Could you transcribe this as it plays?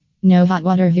No hot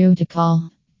water, who to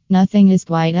call? Nothing is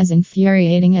quite as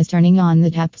infuriating as turning on the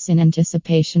taps in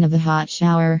anticipation of a hot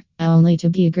shower, only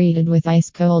to be greeted with ice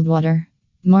cold water.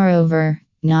 Moreover,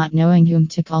 not knowing whom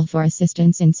to call for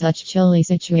assistance in such chilly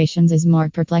situations is more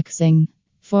perplexing.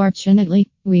 Fortunately,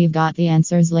 we've got the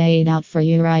answers laid out for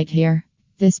you right here.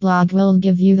 This blog will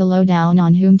give you the lowdown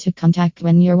on whom to contact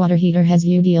when your water heater has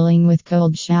you dealing with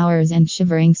cold showers and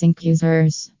shivering sink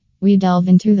users. We delve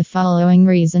into the following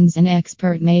reasons an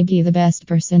expert may be the best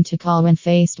person to call when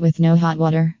faced with no hot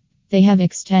water. They have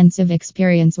extensive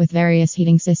experience with various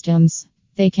heating systems.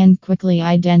 They can quickly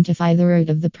identify the root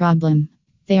of the problem.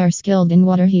 They are skilled in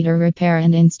water heater repair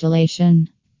and installation.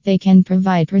 They can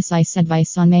provide precise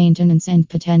advice on maintenance and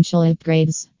potential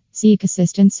upgrades. Seek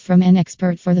assistance from an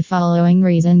expert for the following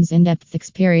reasons: in-depth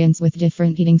experience with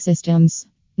different heating systems.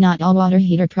 Not all water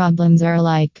heater problems are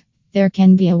alike. There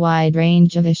can be a wide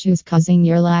range of issues causing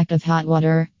your lack of hot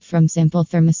water, from simple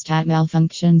thermostat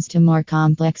malfunctions to more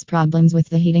complex problems with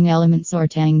the heating elements or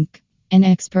tank. An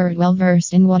expert well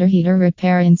versed in water heater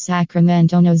repair in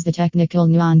Sacramento knows the technical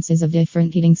nuances of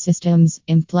different heating systems,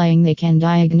 implying they can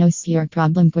diagnose your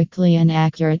problem quickly and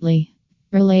accurately.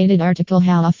 Related article: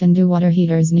 How often do water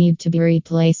heaters need to be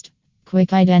replaced?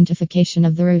 Quick identification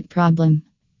of the root problem.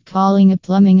 Calling a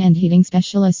plumbing and heating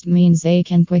specialist means they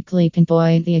can quickly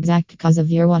pinpoint the exact cause of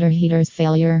your water heater's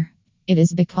failure. It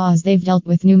is because they've dealt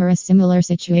with numerous similar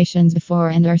situations before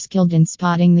and are skilled in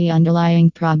spotting the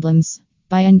underlying problems.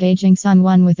 By engaging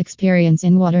someone with experience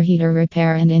in water heater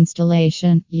repair and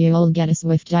installation, you'll get a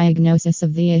swift diagnosis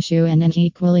of the issue and an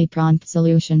equally prompt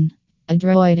solution.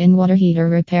 Adroit in water heater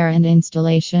repair and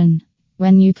installation.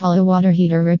 When you call a water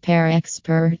heater repair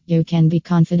expert, you can be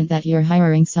confident that you're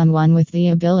hiring someone with the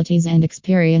abilities and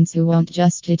experience who won't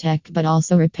just detect but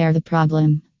also repair the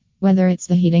problem. Whether it's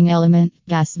the heating element,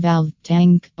 gas valve,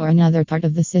 tank, or another part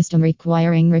of the system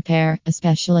requiring repair, a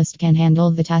specialist can handle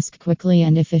the task quickly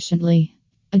and efficiently.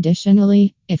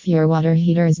 Additionally, if your water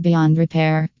heater is beyond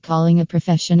repair, calling a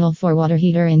professional for water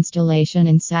heater installation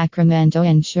in Sacramento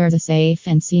ensures a safe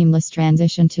and seamless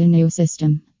transition to a new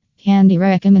system. Handy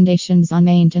recommendations on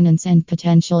maintenance and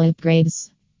potential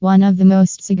upgrades. One of the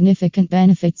most significant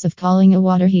benefits of calling a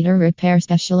water heater repair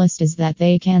specialist is that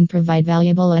they can provide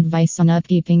valuable advice on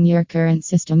upkeeping your current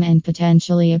system and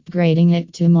potentially upgrading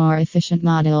it to a more efficient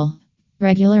model.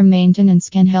 Regular maintenance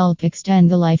can help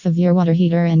extend the life of your water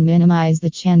heater and minimize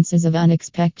the chances of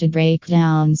unexpected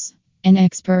breakdowns. An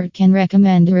expert can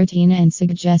recommend a routine and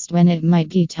suggest when it might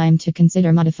be time to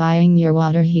consider modifying your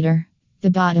water heater.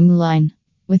 The bottom line: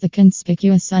 with a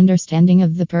conspicuous understanding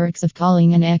of the perks of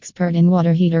calling an expert in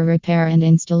water heater repair and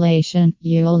installation,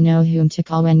 you'll know whom to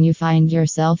call when you find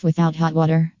yourself without hot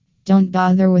water. Don't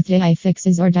bother with DIY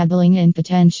fixes or dabbling in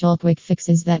potential quick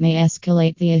fixes that may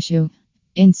escalate the issue.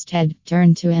 Instead,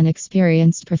 turn to an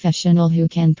experienced professional who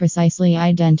can precisely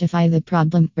identify the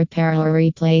problem, repair or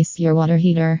replace your water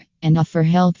heater, and offer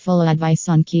helpful advice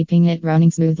on keeping it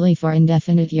running smoothly for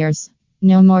indefinite years.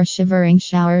 No more shivering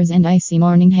showers and icy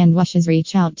morning hand washes.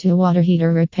 Reach out to a water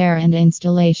heater repair and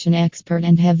installation expert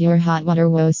and have your hot water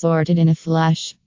woe sorted in a flash.